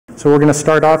So we're going to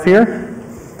start off here.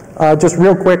 Just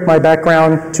real quick, my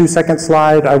background, 2-second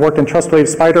slide. I work in TrustWave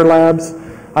Spider Labs.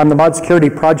 I'm the mod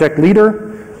security project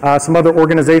leader. Some other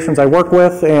organizations I work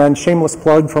with, and shameless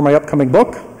plug for my upcoming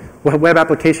book, Web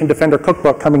Application Defender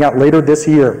Cookbook, coming out later this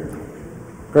year.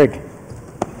 Greg.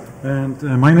 And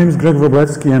my name is Greg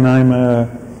Wroblewski, and I'm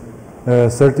a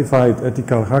certified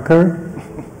ethical hacker.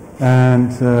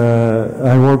 And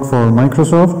I work for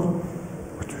Microsoft.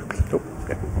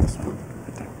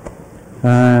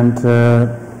 And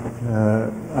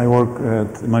I work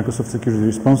at Microsoft Security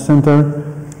Response Center,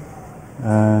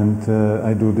 and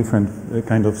I do different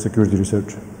kind of security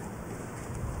research.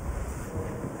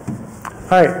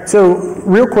 All right, so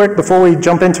real quick before we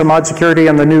jump into mod security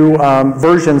and the new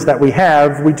versions that we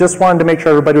have, we just wanted to make sure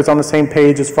everybody was on the same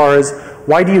page as far as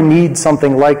why do you need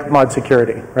something like mod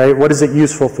security, right? What is it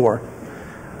useful for?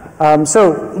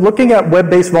 So looking at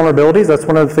web-based vulnerabilities, that's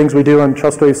one of the things we do in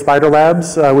TrustWave Spider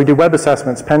Labs. We do web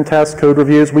assessments, pen tests, code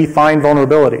reviews. We find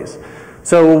vulnerabilities.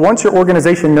 So once your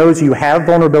organization knows you have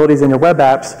vulnerabilities in your web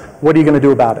apps, what are you going to do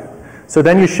about it? So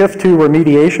then you shift to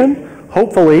remediation.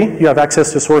 Hopefully you have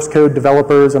access to source code,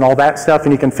 developers, and all that stuff,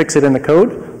 and you can fix it in the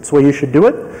code. That's the way you should do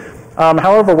it.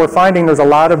 However, we're finding there's a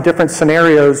lot of different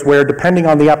scenarios where, depending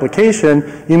on the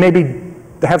application, you maybe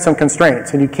have some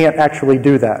constraints, and you can't actually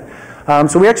do that.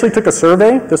 So we actually took a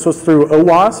survey, this was through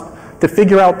OWASP, to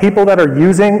figure out people that are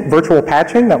using virtual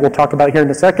patching, that we'll talk about here in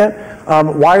a second.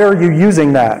 Why are you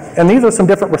using that? And these are some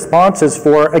different responses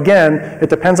for, again, it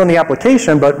depends on the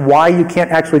application, but why you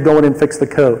can't actually go in and fix the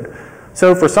code.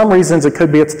 So for some reasons, it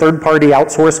could be it's third-party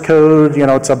outsourced code, you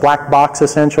know, it's a black box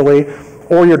essentially,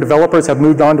 or your developers have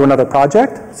moved on to another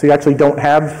project, so you actually don't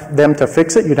have them to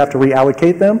fix it, you'd have to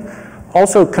reallocate them.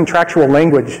 Also, contractual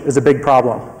language is a big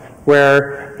problem,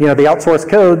 where, you know, the outsourced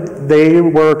code, they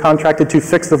were contracted to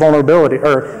fix the vulnerability,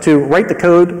 or to write the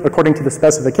code according to the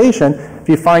specification. If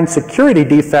you find security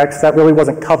defects, that really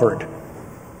wasn't covered.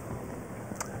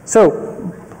 So,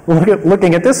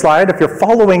 looking at this slide, if you're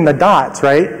following the dots,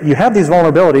 right, you have these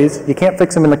vulnerabilities, you can't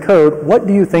fix them in the code, what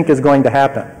do you think is going to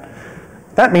happen?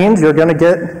 That means you're going to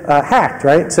get hacked,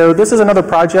 right? So this is another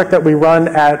project that we run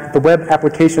at the Web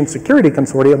Application Security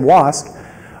Consortium, WASC,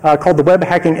 called the Web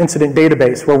Hacking Incident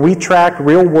Database, where we track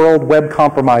real-world web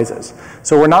compromises.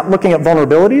 So we're not looking at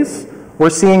vulnerabilities, we're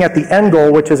seeing at the end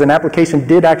goal, which is an application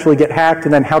did actually get hacked,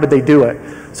 and then how did they do it.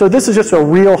 So this is just a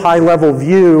real high-level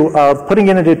view of putting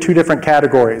it into two different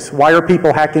categories. Why are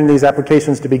people hacking these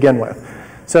applications to begin with?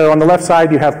 So on the left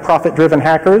side, you have profit-driven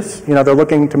hackers. You know, they're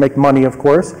looking to make money, of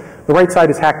course. The right side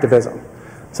is hacktivism.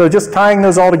 So just tying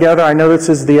those all together, I know this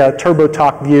is the Turbo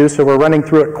Talk view, so we're running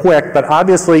through it quick, but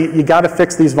obviously you got to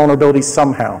fix these vulnerabilities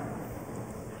somehow.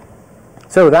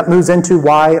 So that moves into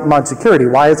why mod security.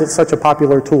 Why is it such a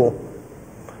popular tool?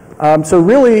 So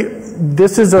really,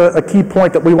 this is a key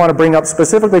point that we want to bring up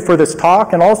specifically for this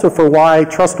talk, and also for why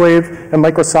TrustWave and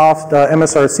Microsoft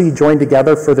MSRC joined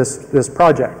together for this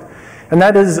project. And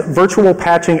that is virtual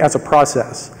patching as a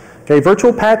process. Okay,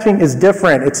 virtual patching is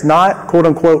different. It's not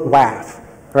quote-unquote WAF.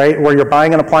 Right, where you're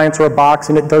buying an appliance or a box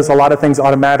and it does a lot of things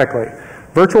automatically.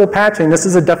 Virtual patching, this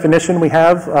is a definition we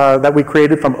have that we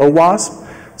created from OWASP.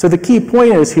 So the key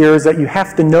point is here is that you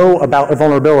have to know about a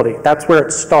vulnerability. That's where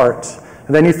it starts.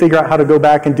 And then you figure out how to go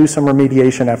back and do some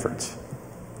remediation efforts.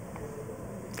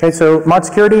 Okay, so mod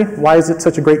security, why is it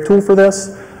such a great tool for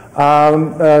this?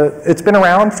 It's been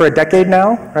around for a decade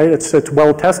now, right? It's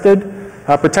well tested.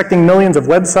 Protecting millions of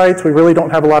websites, we really don't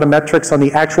have a lot of metrics on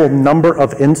the actual number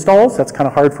of installs. That's kind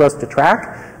of hard for us to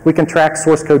track. We can track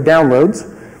source code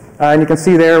downloads. And you can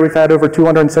see there we've had over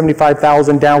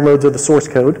 275,000 downloads of the source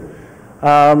code.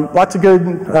 Lots of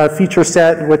good feature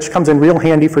set, which comes in real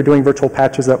handy for doing virtual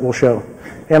patches that we'll show.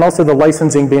 And also the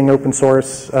licensing being open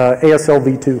source, ASL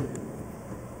v2.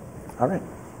 All right.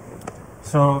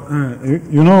 So,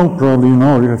 you know, probably you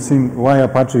know, you have seen why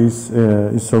Apache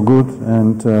is so good,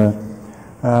 and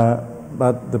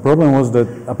but the problem was that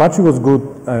Apache was good,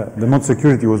 the mod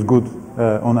security was good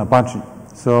on Apache.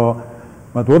 So,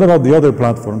 but what about the other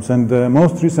platforms? And the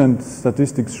most recent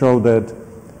statistics show that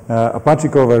Apache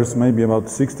covers maybe about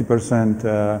 60%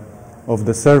 of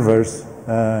the servers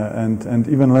and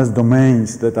even less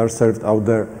domains that are served out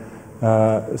there.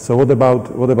 So what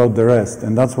about the rest?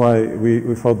 And that's why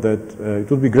we thought that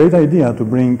it would be a great idea to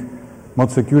bring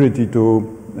mod security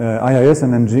to IIS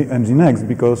and Nginx,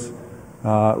 because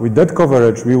with that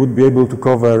coverage we would be able to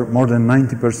cover more than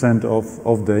 90%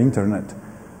 of the internet.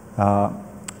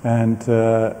 And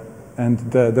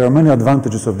there are many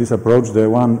advantages of this approach. The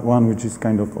one which is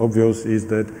kind of obvious is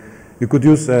that you could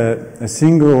use a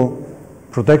single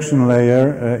protection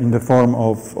layer in the form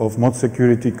of mod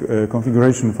security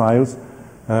configuration files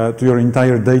to your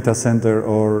entire data center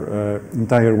or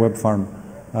entire web farm,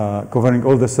 covering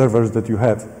all the servers that you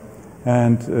have.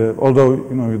 And although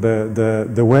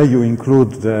the way you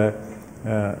include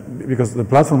because the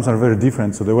platforms are very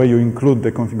different, so the way you include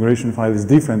the configuration file is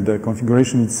different. The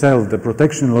configuration itself, the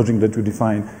protection logic that you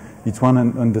define, it's one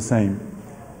and the same.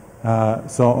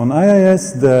 So on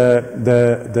IIS,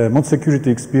 the mod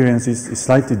security experience is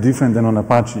slightly different than on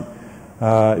Apache.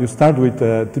 You start with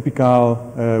a typical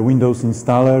Windows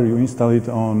installer. You install it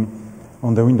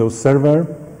on the Windows server,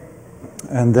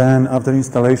 and then after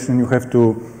installation, you have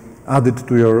to add it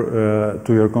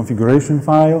to your configuration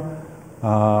file.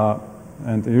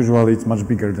 And usually it's much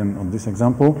bigger than on this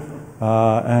example.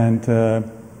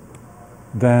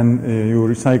 Then you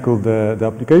recycle the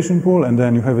application pool, and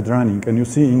then you have it running. And you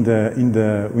see in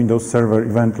the Windows Server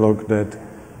event log that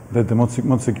the mod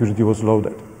security was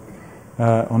loaded.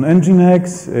 On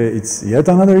Nginx, it's yet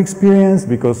another experience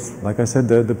because, like I said,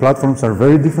 the platforms are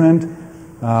very different.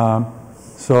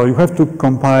 So you have to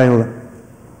compile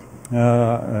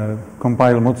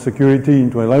mod security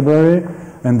into a library,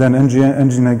 and then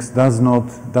Nginx does not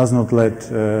let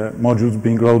modules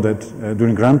being loaded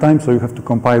during runtime, so you have to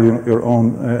compile your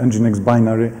own Nginx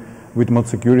binary with mod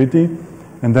security,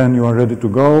 and then you are ready to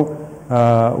go.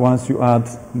 Once you add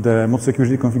the mod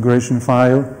security configuration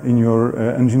file in your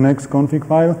Nginx config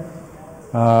file,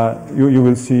 you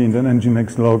will see in the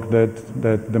Nginx log that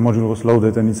the module was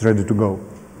loaded and it's ready to go.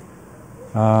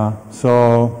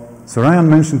 So Ryan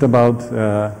mentioned about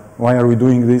why are we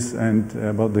doing this and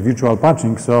about the virtual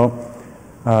patching. So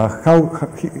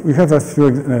we have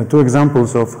two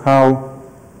examples of how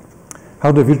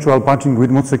the virtual patching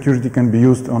with mod security can be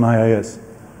used on IIS.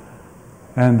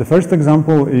 And the first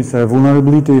example is a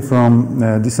vulnerability from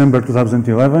December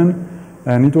 2011,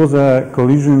 and it was a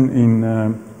collision in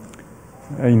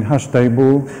hash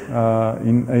table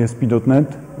in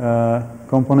ASP.NET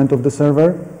component of the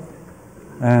server.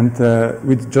 And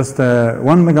with just a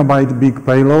 1 megabyte big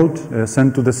payload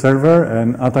sent to the server,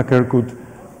 an attacker could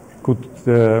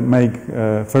make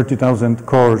 30,000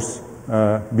 cores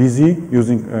busy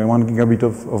using 1 gigabit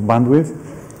of bandwidth.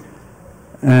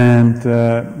 And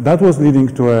that was leading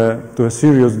to a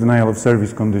serious denial of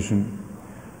service condition.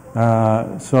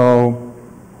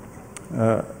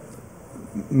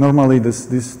 Normally this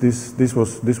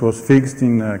was fixed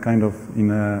in an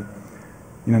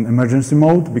emergency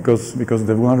mode because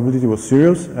the vulnerability was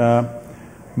serious.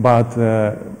 But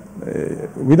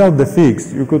without the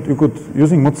fix, you could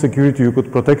using mod security, you could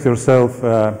protect yourself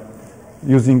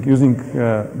using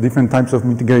different types of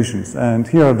mitigations. And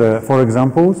here are the 4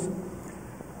 examples.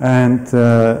 And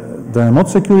the mod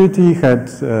security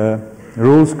had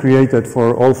rules created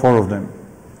for all 4 of them.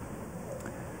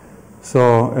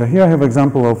 So here I have an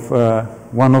example of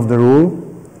one of the rules.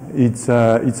 It's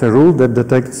a rule that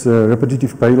detects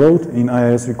repetitive payload in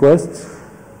IIS requests.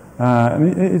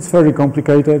 It's very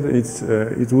complicated.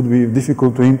 It would be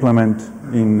difficult to implement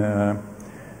in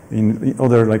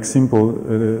other like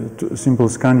simple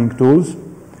scanning tools.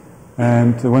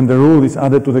 And when the rule is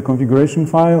added to the configuration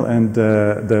file and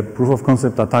the proof of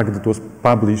concept attack that was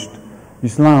published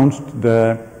is launched,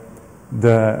 the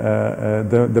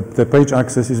page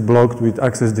access is blocked with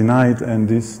access denied, and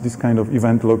this kind of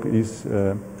event log is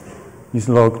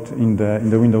logged in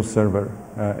the Windows Server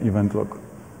event log.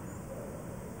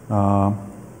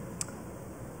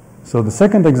 So the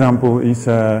second example is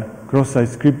a cross-site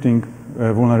scripting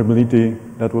vulnerability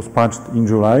that was patched in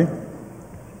July.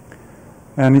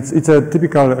 And it's a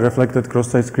typical reflected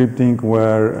cross-site scripting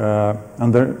where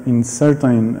in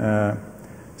certain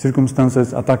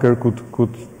circumstances attacker could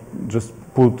just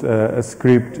put a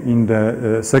script in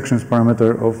the sections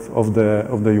parameter of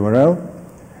the URL.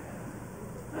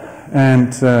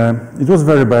 And it was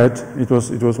very bad. It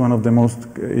was one of the most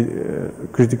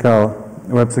critical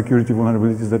web security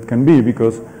vulnerabilities that can be,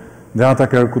 because the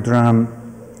attacker could run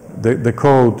the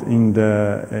code in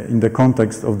the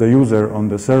context of the user on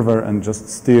the server and just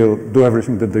still do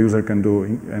everything that the user can do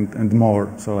and more.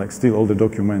 So like steal all the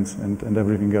documents and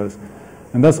everything else.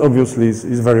 And that's obviously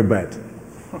is very bad.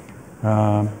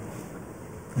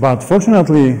 But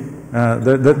fortunately,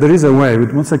 there is a way.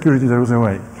 With mod security, there is a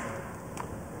way.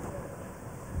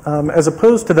 As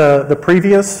opposed to the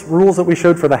previous rules that we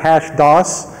showed for the hash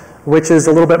DOS, which is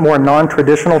a little bit more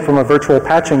non-traditional from a virtual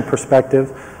patching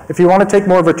perspective, if you want to take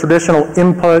more of a traditional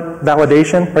input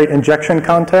validation, right, injection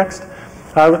context,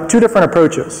 2 different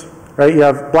approaches, right? You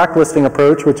have blacklisting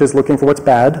approach, which is looking for what's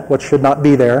bad, what should not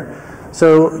be there.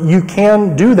 So you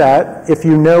can do that if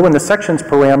you know in the sections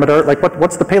parameter, like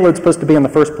what's the payload supposed to be in the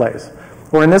first place.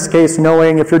 Or in this case,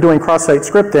 knowing if you're doing cross-site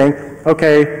scripting,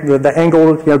 okay, the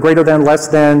angle, greater than, less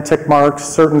than, tick marks,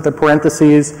 certain the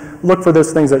parentheses, look for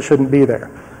those things that shouldn't be there.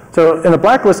 So in the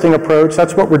blacklisting approach,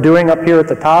 that's what we're doing up here at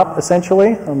the top, essentially.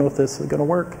 I don't know if this is going to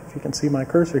work, if you can see my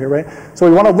cursor here, right? So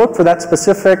we want to look for that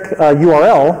specific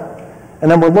URL,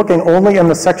 and then we're looking only in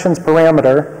the sections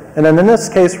parameter. And then in this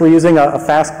case, we're using a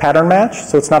fast pattern match,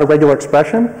 so it's not a regular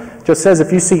expression. It just says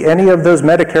if you see any of those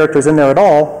meta characters in there at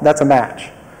all, that's a match.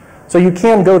 So you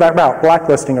can go that route,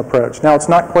 blacklisting approach. Now, it's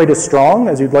not quite as strong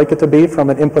as you'd like it to be from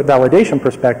an input validation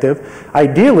perspective.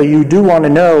 Ideally, you do want to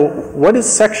know what is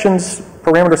sections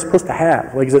parameter supposed to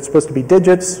have. Like, is it supposed to be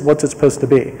digits? What's it supposed to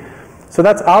be? So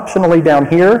that's optionally down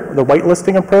here, the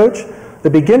whitelisting approach. The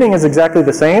beginning is exactly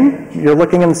the same. You're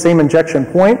looking in the same injection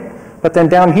point. But then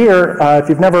down here, if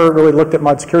you've never really looked at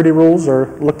mod security rules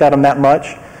or looked at them that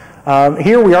much,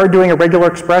 here we are doing a regular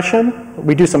expression.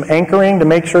 We do some anchoring to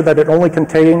make sure that it only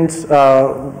contains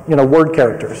word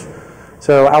characters.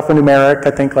 So alphanumeric,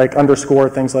 I think like underscore,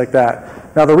 things like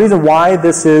that. Now the reason why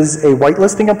this is a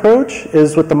whitelisting approach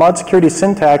is with the mod security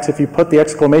syntax, if you put the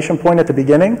exclamation point at the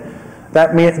beginning,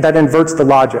 that inverts the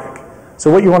logic. So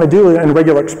what you want to do in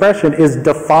regular expression is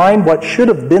define what should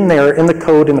have been there in the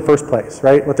code in the first place,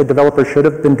 right? What the developer should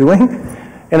have been doing.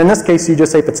 And in this case, you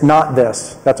just say if it's not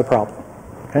this, that's a problem,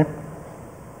 okay?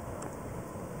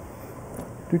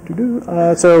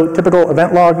 So typical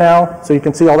event log now. So you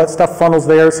can see all that stuff funnels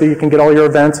there so you can get all your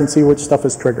events and see which stuff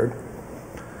is triggered.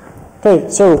 Okay,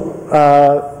 so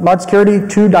mod security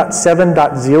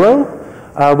 2.7.0.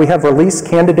 We have release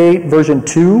candidate version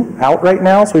 2 out right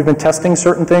now, so we've been testing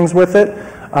certain things with it.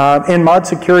 In mod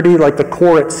security, like the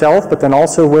core itself, but then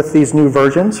also with these new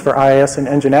versions for IIS and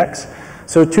Nginx.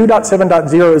 So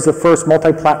 2.7.0 is the first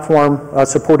multi-platform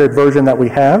supported version that we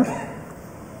have.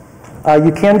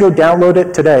 You can go download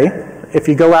it today. If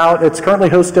you go out, it's currently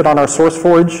hosted on our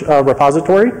SourceForge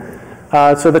repository.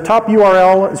 So the top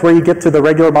URL is where you get to the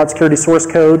regular mod security source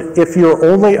code. If you're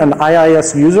only an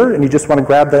IIS user and you just want to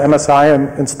grab the MSI and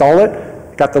install it,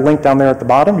 got the link down there at the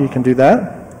bottom. You can do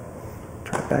that.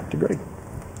 Turn it back to Greg.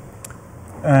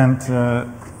 And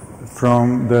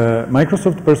from the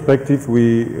Microsoft perspective,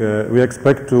 we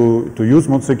expect to use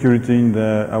mod security in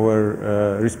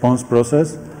our response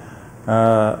process.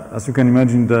 As you can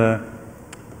imagine, the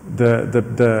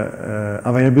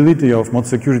availability of mod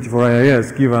security for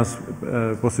IIS give us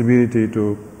possibility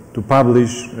to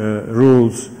publish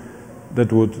rules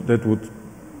that would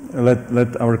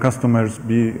let our customers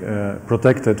be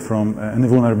protected from any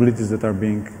vulnerabilities that are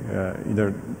being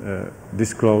either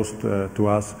disclosed to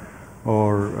us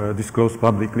or disclosed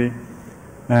publicly.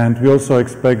 And we also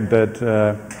expect that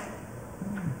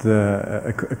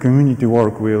a community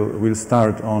work will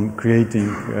start on creating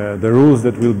the rules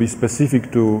that will be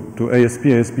specific to ASP,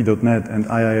 ASP.NET, and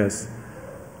IIS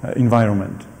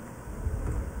environment.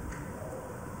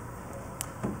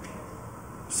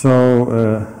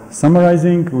 So,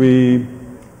 summarizing, we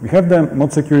have the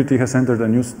mod security has entered a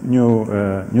new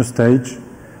stage.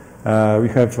 We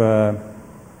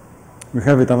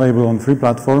have it available on 3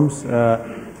 platforms.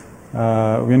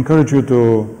 We encourage you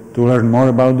to learn more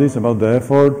about this, about the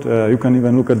effort. You can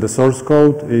even look at the source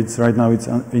code. It's right now it's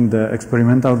in the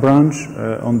experimental branch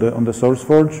on the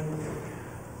SourceForge,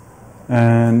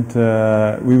 and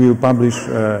we will publish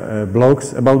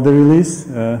blogs about the release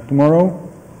tomorrow.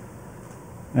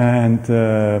 And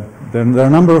there are a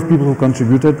number of people who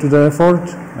contributed to the effort.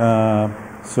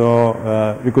 So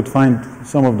you could find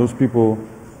some of those people.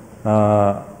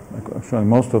 Actually,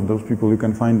 most of those people you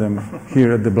can find them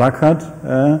here at the Black Hat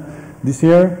this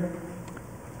year.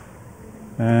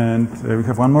 And we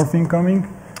have one more thing coming.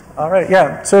 All right,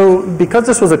 yeah. So because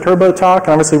this was a turbo talk,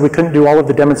 obviously we couldn't do all of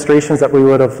the demonstrations that we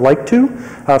would have liked to.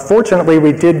 Fortunately,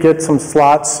 we did get some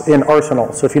slots in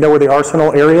Arsenal. So if you know where the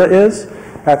Arsenal area is,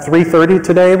 at 3:30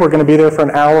 today, we're going to be there for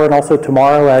an hour, and also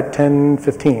tomorrow at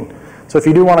 10:15. So if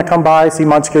you do want to come by, see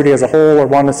mod security as a whole, or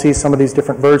want to see some of these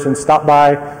different versions, stop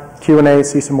by, Q&A,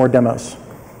 see some more demos.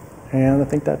 And I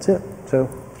think that's it. So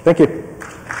thank you.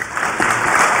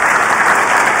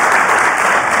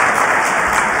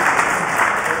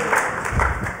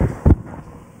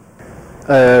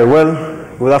 Well,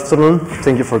 good afternoon.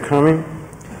 Thank you for coming.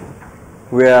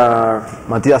 We are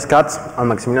Matthias Katz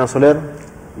and Maximiliano Soler.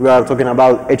 We are talking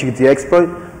about HTTP exploit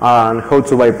and how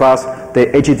to bypass the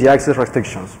HTTP access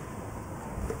restrictions.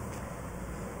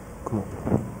 Come on.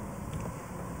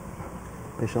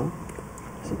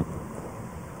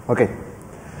 Okay.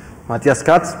 Matthias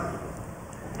Katz.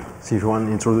 See if you want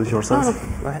to introduce yourself.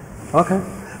 Go ahead. Okay.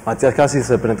 Matthias Katz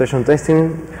is a penetration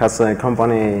testing, has a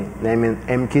company named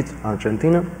MKit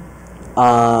Argentina.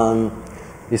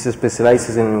 He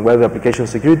specializes in web application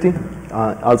security,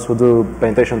 also do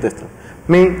penetration testing.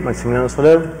 Me, Maximiliano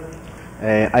Soler,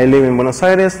 I live in Buenos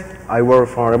Aires. I work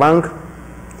for a bank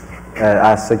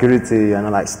as security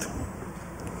analyst.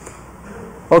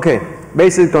 Okay,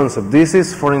 basic concept. This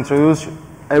is for introduce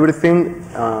everything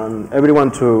and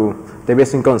everyone to the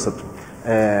basic concept.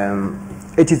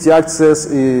 HTTP access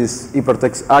is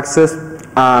hypertext access,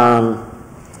 and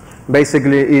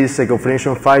basically is a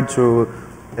configuration file to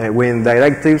with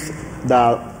directives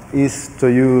that is to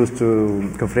use to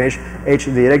configure H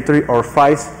directory or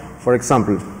files. For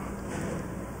example,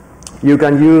 you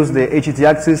can use the HTTP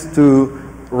access to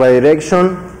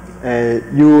redirection,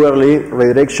 URL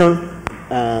redirection,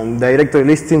 and directory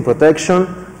listing protection,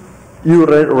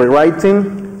 URL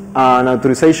rewriting, and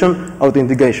authorization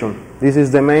authentication. This is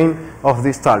the main of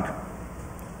this talk.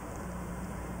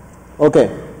 Okay,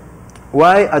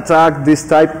 why attack this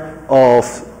type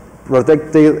of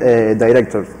protected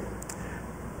directory?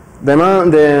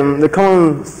 The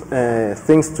common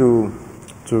things to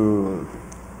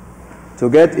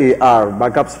get are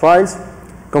backups files,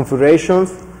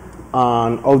 configurations,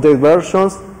 and update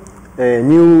versions,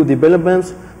 new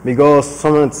developments, because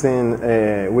sometimes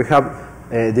we have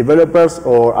developers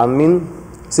or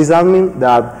sysadmin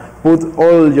that put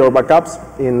all your backups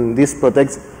in this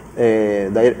protect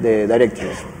the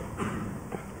directories.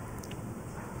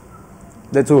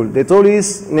 The tool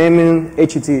is named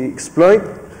HTTP exploit,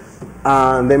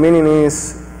 and the meaning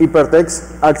is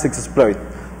hypertext access exploit.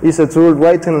 It's a tool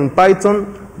written in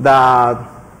Python that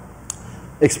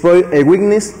exploit a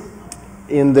weakness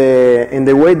in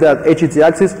the way that HTTP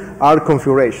access are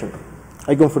configuration.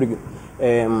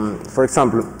 For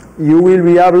example, you will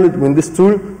be able with this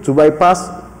tool to bypass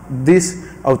this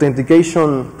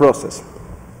authentication process.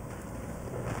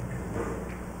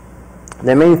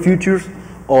 The main features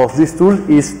of this tool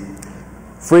is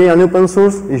free and open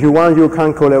source. If you want, you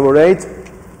can collaborate.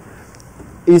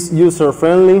 It's user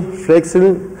friendly,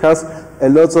 flexible, has a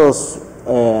lot of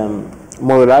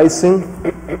modelizing,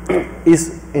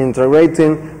 is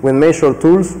integrating with major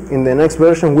tools. In the next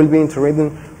version, we'll be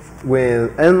integrating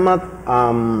with Nmap,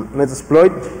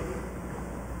 Metasploit,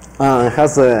 and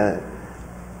has a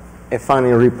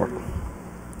funny report.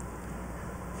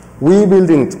 We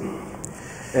building.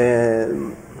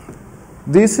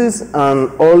 This is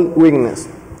an old weakness.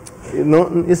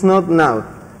 It's not now.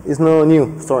 It's not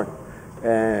new. Sorry.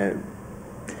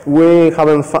 We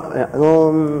haven't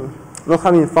not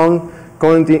having found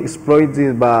currently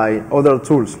exploited by other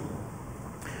tools.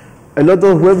 A lot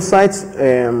of websites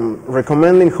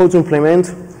recommending how to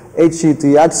implement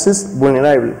HTTP access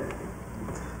vulnerably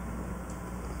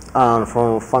and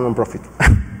from fun and profit.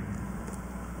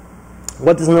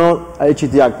 What is not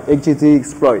HTTP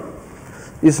exploit?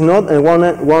 It's not a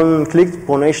one-click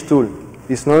punish tool.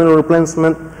 It's not a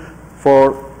replacement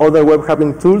for other web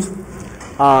hacking tools,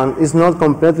 and it's not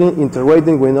completely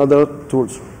integrating with other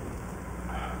tools.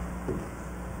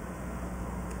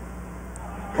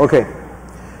 Okay,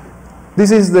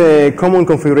 this is the common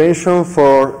configuration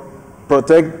for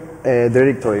protect a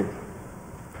directory.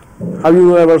 Have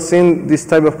you ever seen this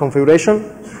type of configuration?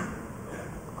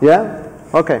 Yeah?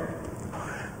 Okay.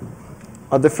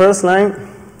 At the first line,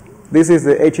 this is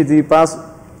the HTTP pass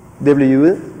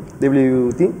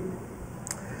WT.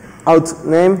 Out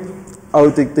name,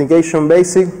 authentication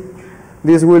basic.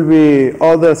 This will be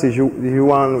others if you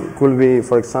want, could be,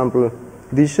 for example,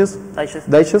 dishes.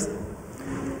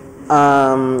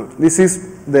 This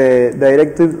is the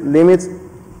directive limit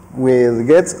with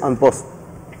get and post.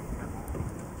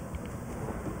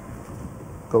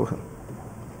 Go ahead.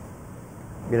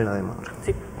 Viene la demo.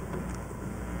 Sí.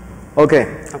 Okay,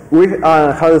 we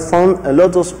have found a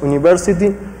lot of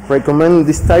universities recommend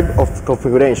this type of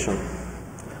configuration,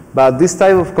 but this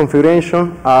type of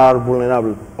configuration are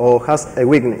vulnerable or has a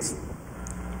weakness.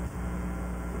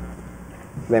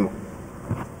 Demo.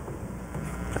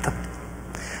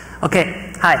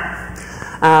 Okay, hi.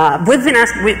 We've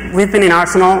been in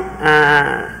Arsenal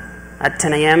at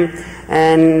 10 a.m.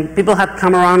 and people have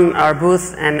come around our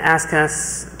booth and asked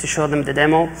us to show them the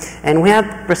demo, and we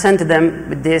have presented them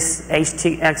with this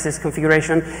HT access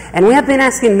configuration, and we have been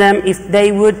asking them if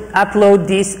they would upload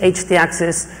this HT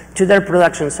access to their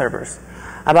production servers.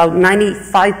 About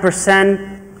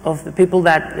 95% of the people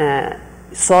that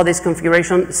saw this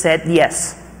configuration said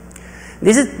yes.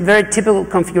 This is very typical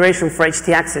configuration for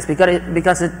HT access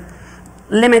because it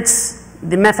limits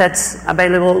the methods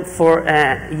available for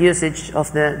usage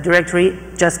of the directory,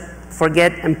 just for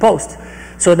get and post,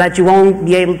 so that you won't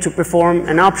be able to perform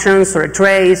an options or a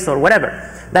trace or whatever.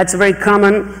 That's a very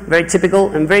common, very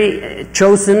typical, and very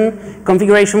chosen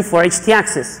configuration for HT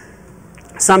access.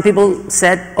 Some people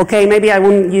said, okay, maybe I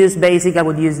wouldn't use basic, I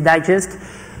would use digest.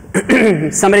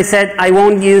 Somebody said, I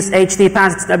won't use HT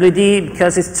pass WD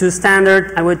because it's too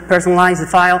standard, I would personalize the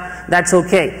file, that's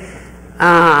okay.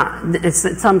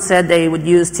 Some said they would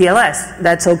use TLS,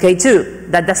 that's okay too.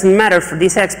 That doesn't matter for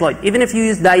this exploit. Even if you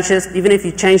use digest, even if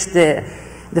you change the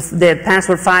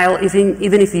password file,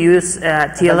 even if you use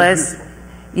TLS,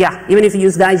 yeah, even if you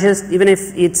use digest, even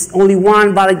if it's only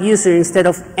one valid user instead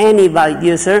of any valid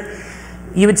user,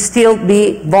 you would still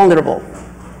be vulnerable.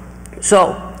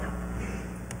 So,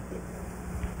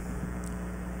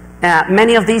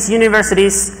 many of these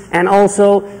universities and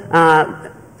also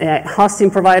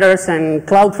hosting providers and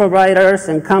cloud providers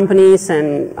and companies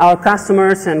and our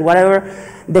customers and whatever,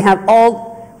 they have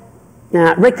all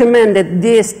recommended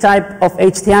this type of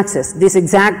HT access, this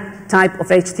exact type of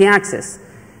HT access.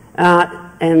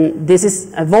 And this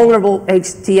is a vulnerable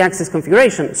HT access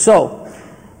configuration. So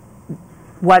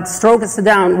what struck us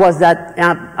down was that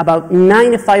about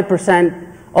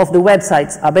 95% of the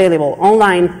websites available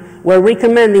online were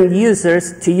recommending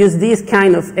users to use this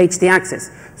kind of HT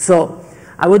access. So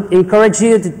I would encourage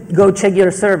you to go check your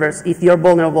servers if you're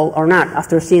vulnerable or not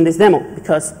after seeing this demo,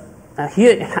 because a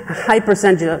high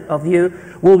percentage of you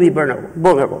will be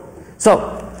vulnerable.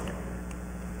 So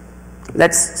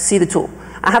let's see the tool.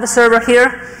 I have a server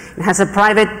here. It has a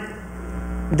private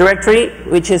directory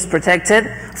which is protected.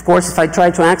 Of course, if I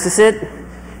try to access it,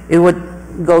 it would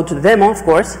go to the demo, of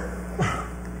course.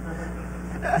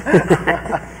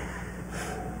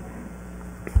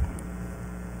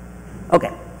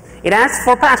 Okay, it asks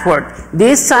for password.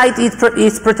 This site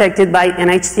is protected by an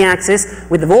HT access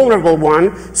with a vulnerable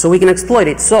one, so we can exploit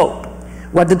it. So,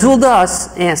 what the tool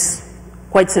does is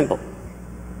quite simple.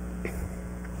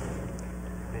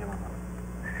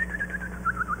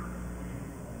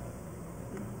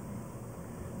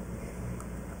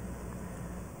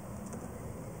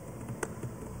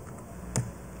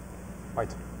 Right.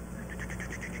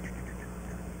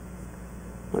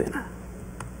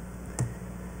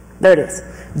 There it is.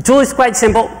 The tool is quite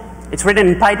simple. It's written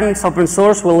in Python, it's open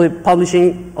source, we'll be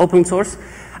publishing open source.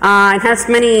 It has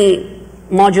many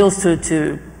modules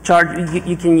to charge.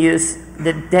 You can use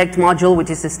the detect module,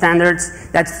 which is the standards.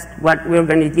 That's what we're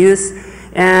going to use.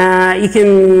 You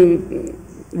can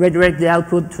redirect the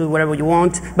output to whatever you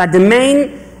want. But the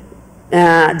main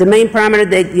parameter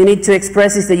that you need to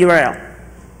express is the URL.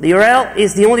 The URL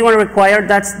is the only one required.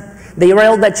 That's the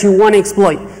URL that you want to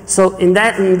exploit. So in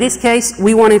this case,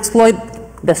 we want to exploit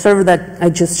the server that I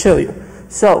just showed you.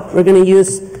 So we're going to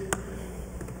use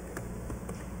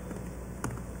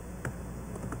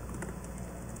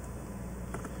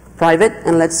private,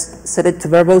 and let's set it to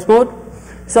verbose mode.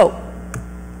 So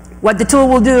what the tool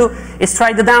will do is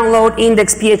try to download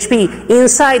index.php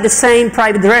inside the same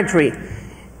private directory.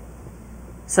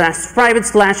 So that's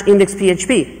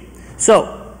private/index.php.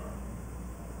 So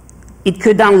it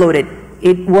could download it.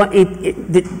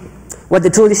 What the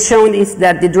tool is showing is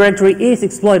that the directory is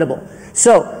exploitable.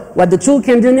 So what the tool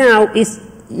can do now is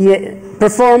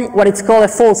perform what it's called a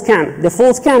full scan. The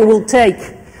full scan will take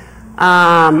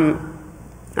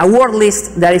a word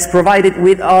list that is provided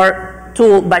with our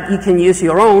tool, but you can use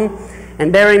your own.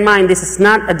 And bear in mind, this is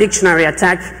not a dictionary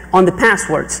attack on the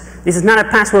passwords. This is not a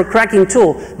password cracking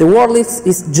tool. The word list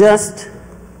is just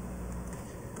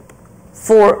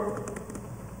for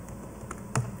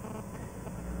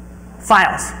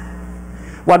files.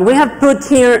 What we have put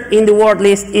here in the word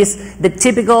list is the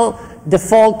typical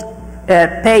default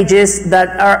pages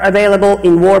that are available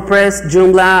in WordPress,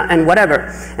 Joomla, and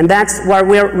whatever. And that's what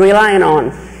we're relying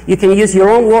on. You can use your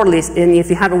own word list, and if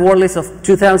you have a word list of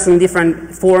 2,000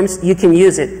 different forms, you can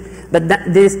use it. But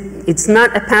it's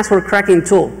not a password cracking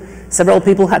tool. Several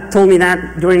people have told me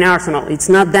that during Arsenal. It's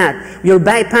not that. You're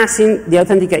bypassing the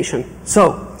authentication.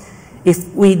 So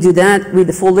if we do that with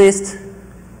the full list,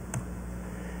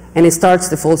 and it starts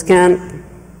the full scan,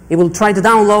 it will try to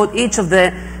download each of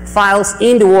the files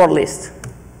in the word list.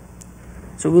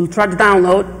 So we'll try to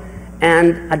download,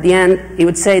 and at the end, it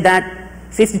would say that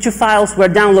 52 files were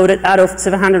downloaded out of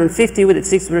 750 with a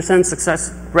 60%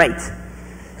 success rate.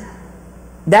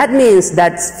 That means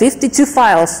that 52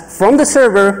 files from the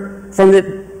server, from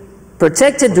the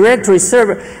protected directory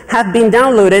server, have been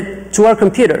downloaded to our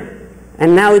computer.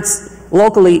 And now it's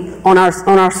locally on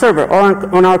our server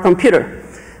or on our computer.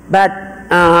 But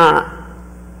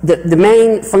the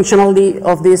main functionality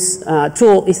of this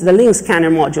tool is the link scanner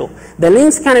module. The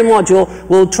link scanner module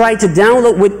will try to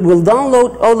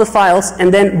download all the files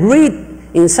and then read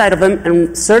inside of them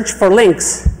and search for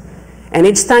links. And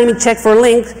each time it checks for a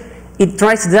link, it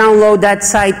tries to download that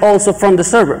site also from the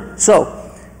server. So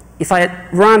if I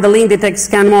run the link detect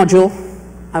scan module,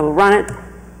 I will run it.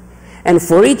 And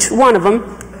for each one of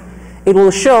them, it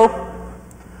will show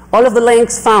all of the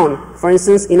links found. For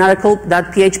instance, in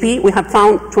article.php, we have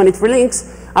found 23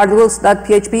 links,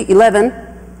 articles.php 11,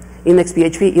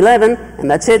 index.php 11, and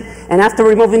that's it. And after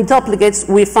removing duplicates,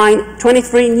 we find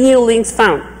 23 new links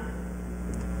found.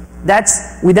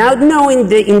 That's without knowing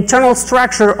the internal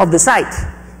structure of the site.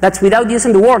 That's without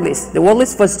using the word list. The word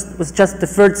list was just the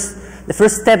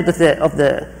first step of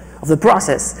the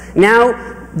process. Now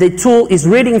the tool is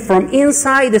reading from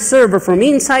inside the server, from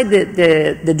inside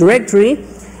the directory,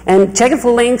 and checking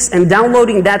for links and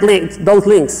downloading those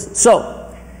links.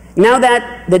 So now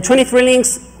that the 23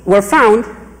 links were found,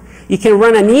 you can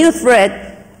run a new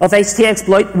thread of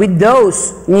HTXploit with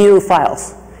those new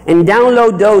files and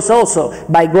download those also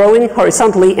by growing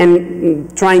horizontally and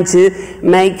trying to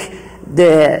make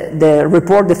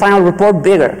the final report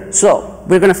bigger. So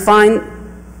we're going to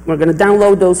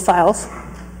download those files,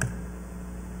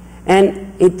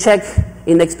 and it check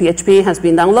index.php has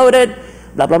been downloaded,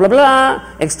 blah, blah, blah, blah,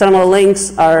 external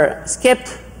links are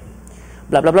skipped,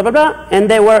 blah, blah, blah, blah, blah, and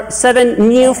there were 7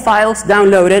 new files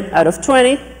downloaded out of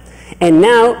 20, and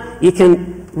now you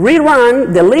can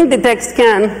rerun the link detect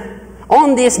scan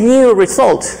on this new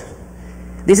result.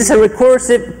 This is a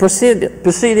recursive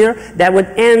procedure that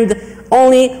would end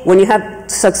only when you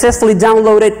have successfully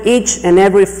downloaded each and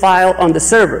every file on the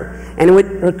server. And it would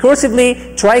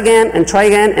recursively try again and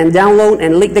download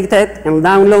and link detect and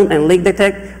download and link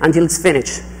detect until it's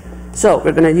finished. So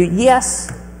we're going to do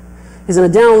yes. He's going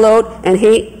to download, and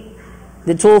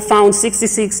the tool found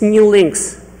 66 new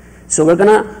links. So we're going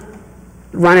to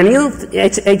run a new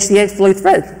HTXploit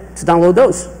thread to download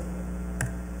those.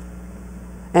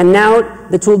 And now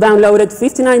the tool downloaded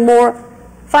 59 more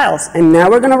files, and now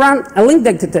we're going to run a link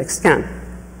detect scan.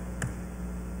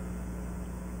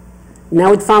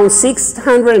 Now it found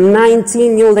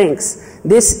 619 new links.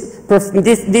 This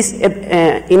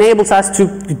enables us to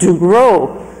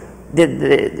grow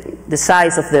the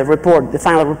size of the report, the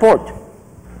final report.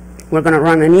 We're going to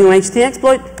run a new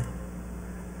HTXploit.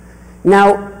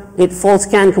 Now it false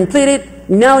scan completed.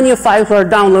 No new files were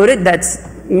downloaded. That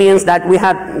means that we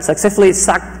have successfully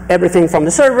sucked everything from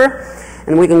the server,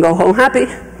 and we can go home happy.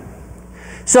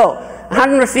 So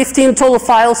 115 total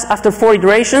files after 4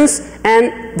 iterations,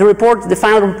 and the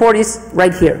final report is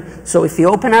right here. So if you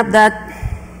open up the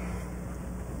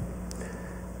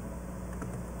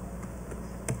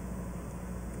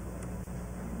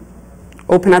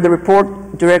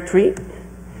report directory,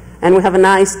 and we have a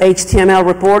nice HTML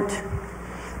report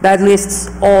that lists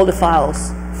all the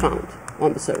files found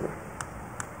on the server.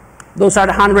 Those are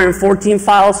the 114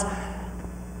 files.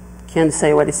 Can't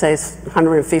say what it says,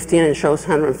 115, and it shows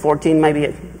 114, maybe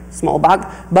a small bug.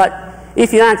 But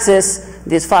if you access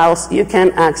these files, you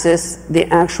can access the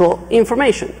actual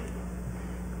information.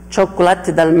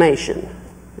 Chocolate Dalmatian.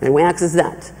 And we access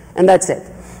that. And that's it.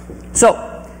 So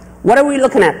what are we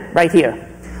looking at right here?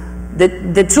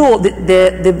 The tool,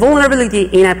 the vulnerability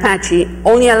in Apache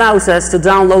only allows us to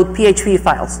download PHP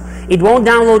files. It won't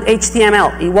download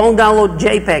HTML. It won't download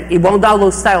JPEG. It won't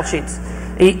download style sheets.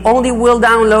 It only will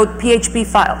download PHP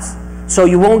files. So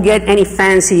you won't get any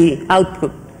fancy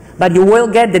output. But you will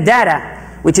get the data,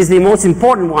 which is the most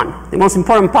important one, the most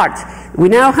important part. We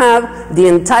now have the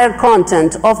entire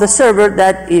content of the server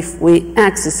that if we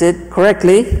access it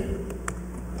correctly,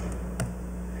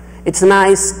 it's a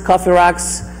nice coffee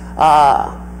racks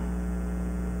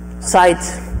site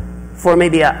for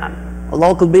maybe a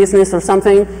local business or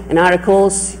something, and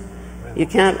articles. You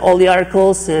can all the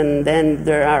articles, and then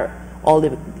there are all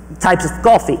the types of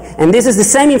coffee. And this is the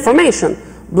same information,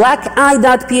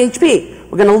 blackeye.php.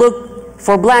 We're going to look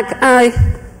for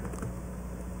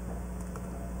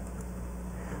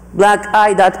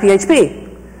blackeye.php.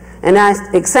 And that's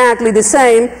exactly the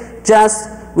same, just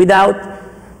without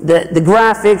the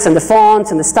graphics and the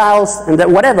fonts and the styles and the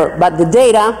whatever. But the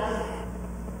data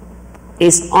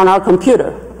is on our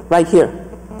computer right here.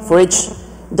 For each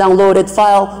downloaded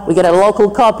file, we get a local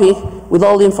copy with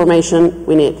all the information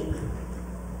we need,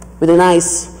 with a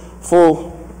nice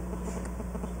full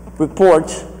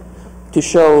report to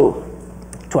show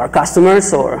to our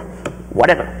customers or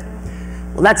whatever.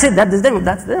 Well, that's it. That's the demo.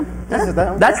 That's the demo.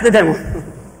 That's the demo.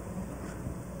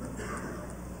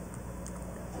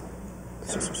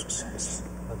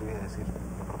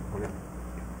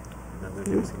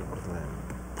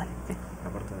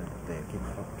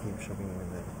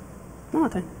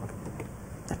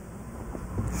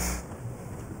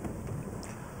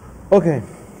 Okay.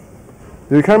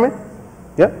 Do you hear me?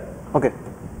 Yeah? Okay.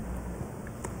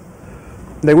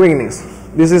 The weakness.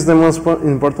 This is the most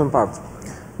important part.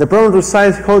 The problem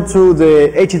resides how to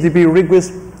the HTTP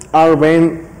requests are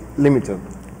being limited.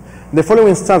 The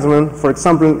following statement, for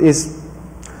example, is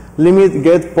limit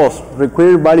get post,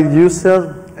 require valid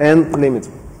user and limit.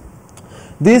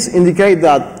 This indicates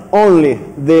that only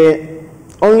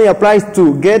applies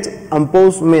to get and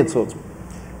post method.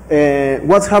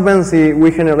 What happens if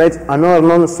we generate another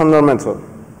non-standard method?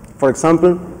 For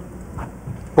example,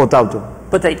 potato.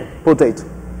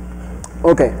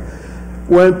 Okay.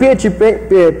 When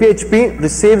PHP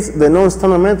receives the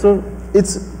non-standard method, it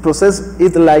processes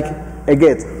it like a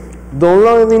get,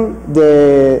 downloading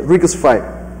the request file.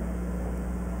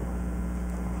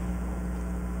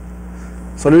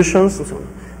 Solutions?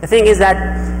 The thing is that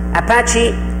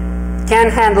Apache can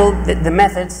handle the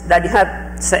methods that you have.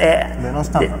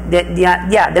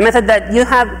 The method that you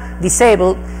have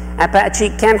disabled, Apache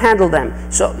can handle them.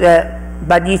 So,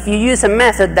 but if you use a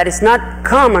method that is not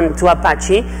common to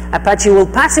Apache, Apache will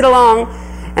pass it along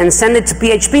and send it to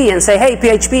PHP and say, hey,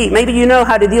 PHP, maybe you know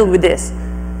how to deal with this.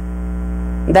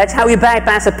 That's how you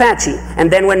bypass Apache. And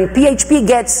then when PHP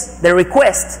gets the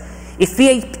request, if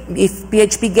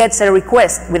PHP gets a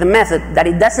request with a method that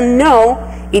it doesn't know,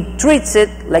 it treats it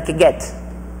like a get.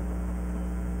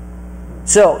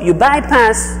 So you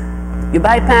bypass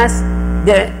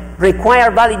the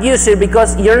require valid user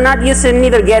because you're not using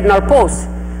neither get nor post.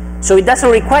 So it doesn't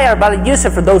require valid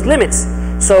user for those limits.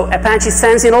 So Apache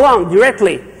sends it along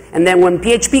directly. And then when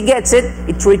PHP gets it,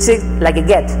 it treats it like a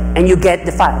get. And you get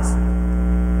the files.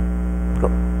 Go.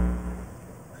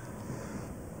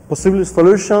 Possible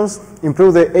solutions: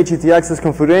 improve the htaccess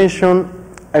configuration,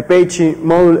 Apache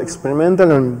module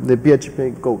experimental, and the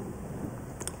PHP code.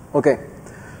 Okay.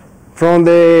 From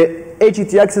the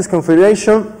htaccess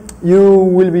configuration, you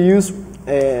will be used,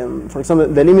 for example,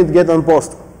 the limit get and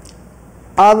post.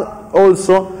 Add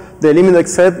also the limit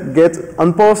accept get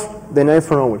and post denied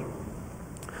from all.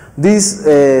 This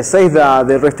says that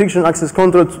the restriction access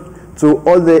control to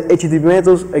all the HTTP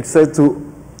methods except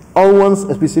to all ones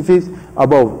specific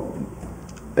above.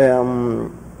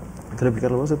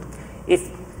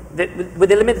 If with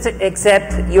the limit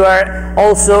except, you are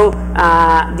also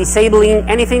disabling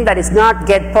anything that is not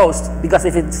get post, because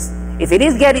if it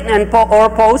is get and or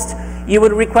post, you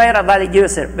would require a valid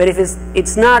user. But if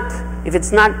it's not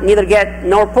neither get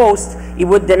nor post, it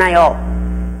would deny all,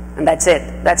 and that's it.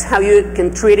 That's how you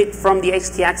can treat it from the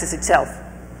htaccess itself.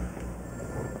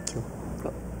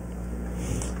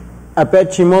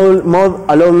 Apache mode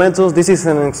allow methods. This is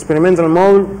an experimental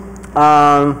mode.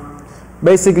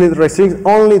 Basically, it restricts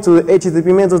only to the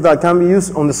HTTP methods that can be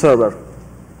used on the server.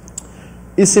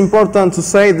 It's important to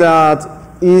say that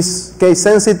it's case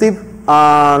sensitive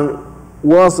and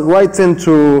was written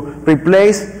to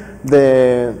replace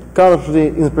the current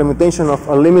implementation of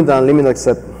a limit and limit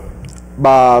accept,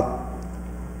 but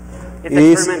it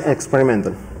is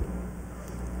experimental.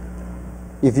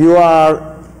 If you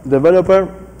are developer,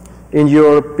 in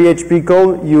your PHP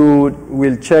code, you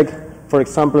will check, for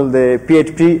example, the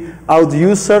PHP out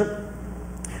user,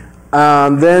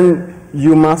 and then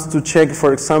you must to check,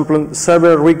 for example,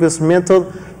 server request method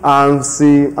and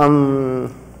see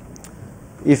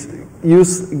if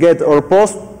use get or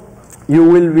post, you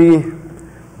will be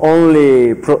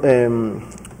only accept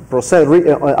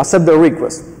the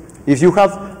request. If you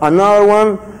have another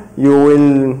one, you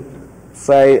will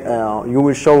say you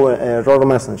will show an error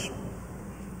message.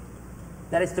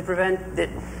 That is to prevent the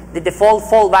default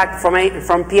fallback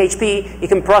from PHP. You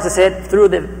can process it through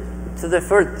the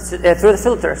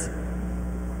filters.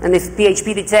 And if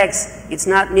PHP detects it's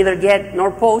not neither get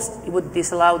nor post, it would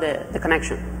disallow the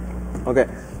connection. Okay.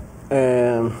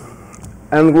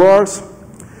 And words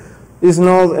is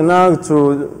not enough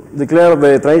to declare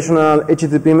the traditional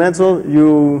HTTP method.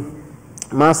 You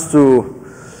must to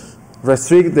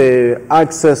restrict the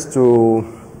access to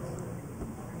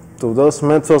those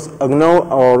methods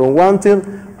ignored or unwanted.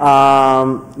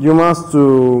 You must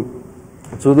to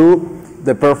do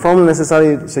the perform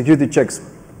necessary security checks.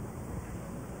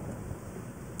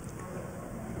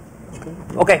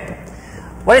 Okay,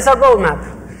 what is our roadmap?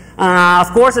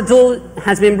 Of course, the tool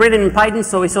has been written in Python,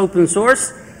 so it's open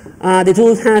source. The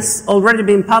tool has already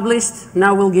been published.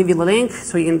 Now we'll give you the link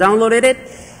so you can download it.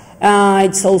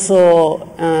 It's also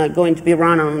going to be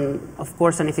run on, of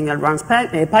course, anything that runs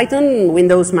Python,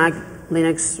 Windows, Mac,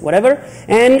 Linux, whatever.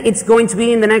 And it's going to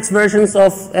be in the next versions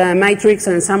of Matrix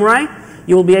and Samurai.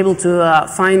 You will be able to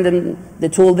find the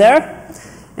tool there.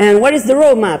 And what is the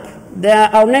roadmap?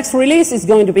 Our next release is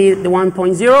going to be the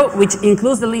 1.0, which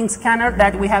includes the link scanner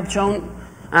that we have shown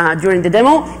during the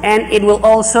demo, and it will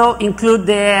also include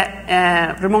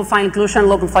the remote file inclusion,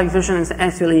 local file inclusion, and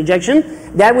SQL injection.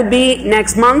 That would be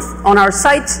next month on our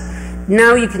site.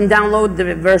 Now you can download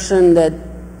the version that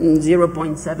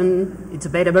 0.7. It's a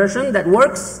beta version that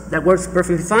works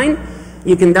perfectly fine.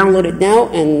 You can download it now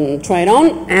and try it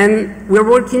on. And we're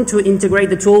working to integrate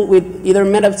the tool with either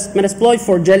Metasploit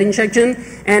for gel injection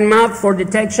and Nmap for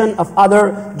detection of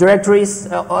other directories,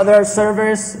 other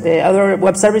servers, other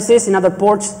web services in other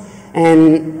ports,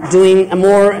 and doing a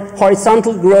more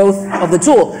horizontal growth of the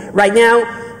tool. Right now,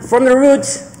 from the root,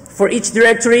 for each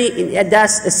directory, it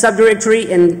does a subdirectory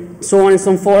and so on and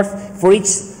so forth for each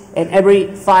and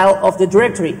every file of the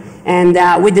directory. And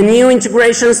with the new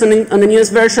integrations on the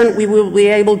newest version, we will be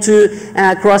able to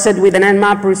cross it with an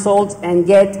Nmap result and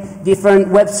get different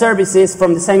web services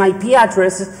from the same IP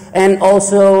address, and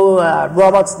also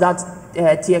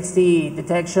robots.txt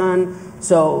detection.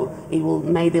 So it will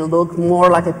make it look more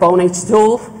like a Pwnage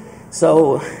tool.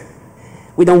 So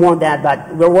we don't want that,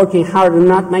 but we're working hard on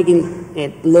not making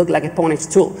it look like a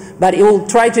Pwnage tool. But we will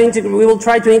try to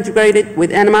integrate it with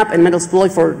Nmap and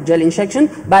Metasploit for gel injection.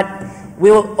 But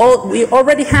we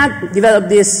already have developed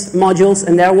these modules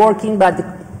and they're working, but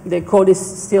the code is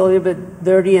still a little bit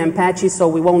dirty and patchy, so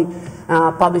we won't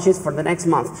publish it for the next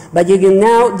month. But you can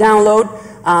now download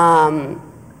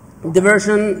the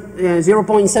version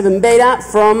 0.7 beta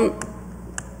from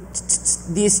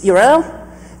this URL,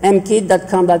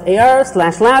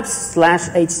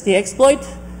 mkit.com.ar/labs/htexploit.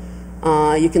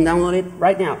 You can download it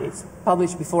right now. It's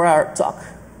published before our talk.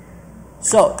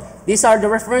 So these are the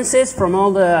references from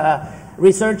all the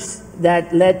research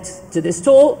that led to this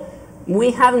tool.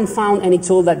 We haven't found any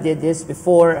tool that did this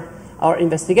before our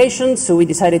investigation, so we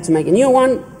decided to make a new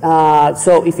one.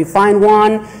 So if you find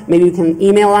one, maybe you can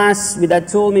email us with that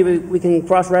tool. Maybe we can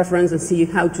cross-reference and see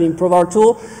how to improve our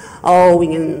tool. Or we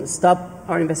can stop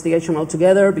our investigation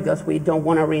altogether because we don't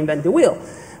want to reinvent the wheel.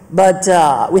 But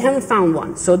we haven't found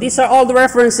one. So these are all the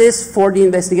references for the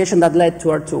investigation that led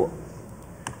to our tool.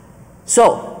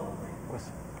 So,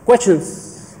 questions?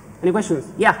 Any questions?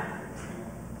 Yeah?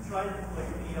 Try like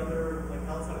any other, like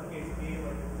outside of PHP,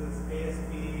 like this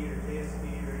ASP or JSP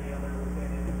or any other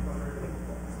within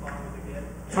responding to get?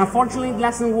 Unfortunately, it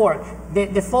doesn't work.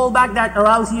 The fallback that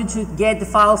allows you to get the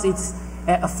files, it's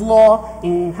a flaw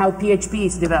in how PHP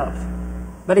is developed.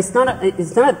 But it's not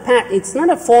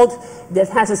a fault that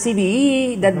has a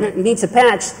CVE that needs a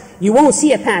patch. You won't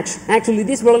see a patch. Actually,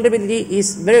 this vulnerability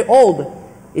is very old.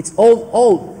 It's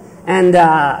old. And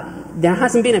there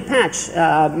hasn't been a patch.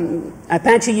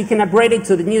 Apache, you can upgrade it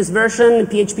to the newest version.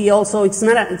 PHP also, it's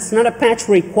not a patch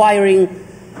requiring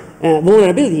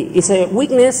vulnerability. It's a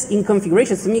weakness in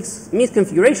configuration. It's a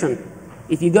misconfiguration.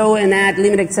 If you go and add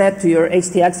limit except to your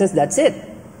htaccess, that's it.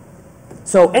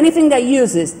 So anything that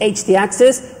uses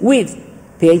htaccess with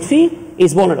PHP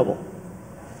is vulnerable.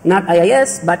 Not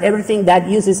IIS, but everything that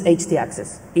uses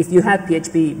htaccess, if you have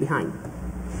PHP behind.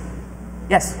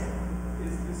 Yes?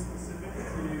 Is this specific to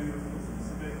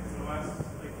specific OS,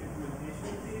 like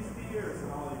implementation of PHP, or is it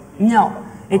all PHP? No,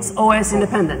 it's OS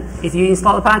independent. If you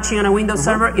install Apache on a Windows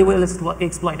server, it will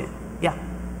exploit it. Yeah.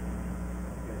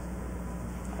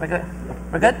 We're good?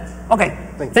 We're good? Okay.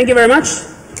 Thank you very much.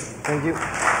 Thank you.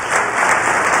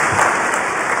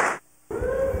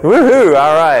 Woohoo!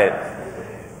 All right.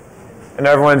 And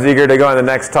everyone's eager to go on the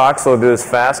next talk, so we'll do this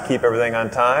fast, keep everything on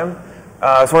time.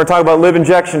 So we're going to talk about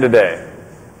libinjection today.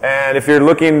 And if you're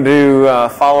looking to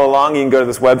follow along, you can go to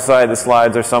this website. The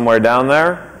slides are somewhere down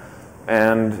there,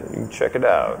 and you can check it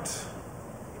out.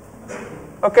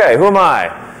 Okay, who am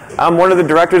I? I'm one of the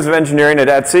directors of engineering at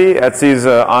Etsy. Etsy's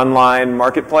an online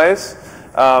marketplace.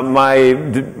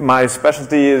 My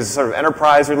specialty is sort of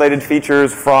enterprise-related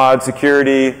features, fraud,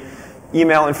 security,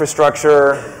 email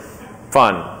infrastructure,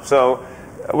 fun. So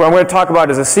what I'm going to talk about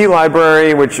is a C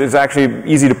library, which is actually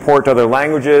easy to port to other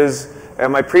languages.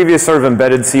 And my previous sort of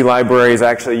embedded C library is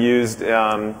actually used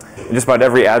in just about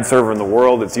every ad server in the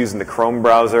world. It's used in the Chrome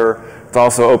browser. It's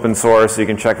also open source, so you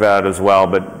can check that out as well.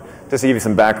 But just to give you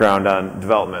some background on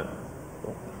development.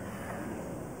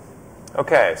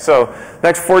 Okay, so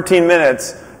next 14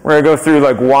 minutes, we're going to go through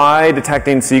like why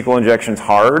detecting SQL injection is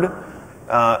hard,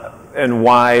 and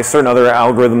why certain other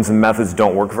algorithms and methods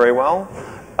don't work very well.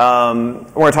 We're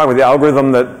going to talk about the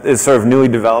algorithm that is sort of newly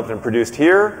developed and produced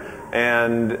here,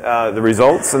 and the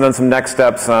results, and then some next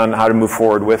steps on how to move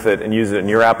forward with it and use it in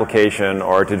your application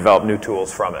or to develop new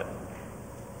tools from it.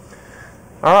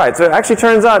 All right, so it actually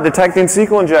turns out detecting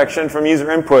SQL injection from user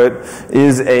input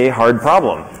is a hard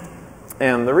problem.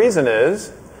 And the reason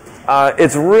is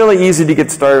it's really easy to get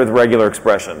started with regular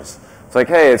expressions. It's like,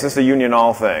 hey, it's just a union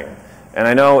all thing. And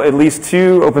I know at least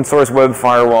 2 open source web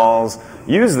firewalls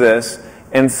use this,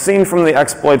 and seen from the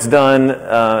exploits done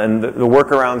and the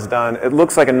workarounds done, it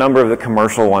looks like a number of the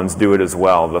commercial ones do it as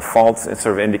well. The faults sort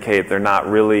of indicate they're not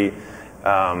really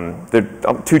They're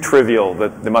too trivial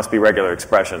that they must be regular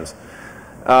expressions.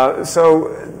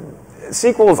 So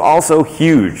SQL is also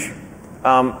huge.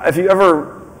 If you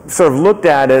ever sort of looked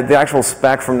at it, the actual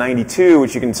spec from '92,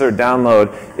 which you can sort of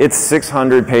download, it's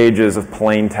 600 pages of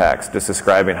plain text just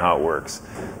describing how it works.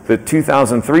 The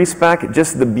 2003 spec,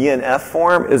 just the BNF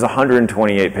form, is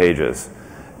 128 pages.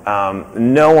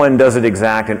 No one does it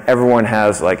exact, and everyone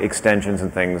has like extensions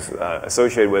and things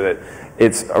associated with it.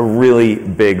 It's a really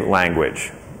big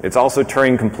language. It's also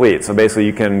Turing complete, so basically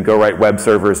you can go write web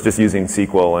servers just using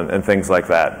SQL and things like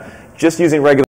that. Just using regular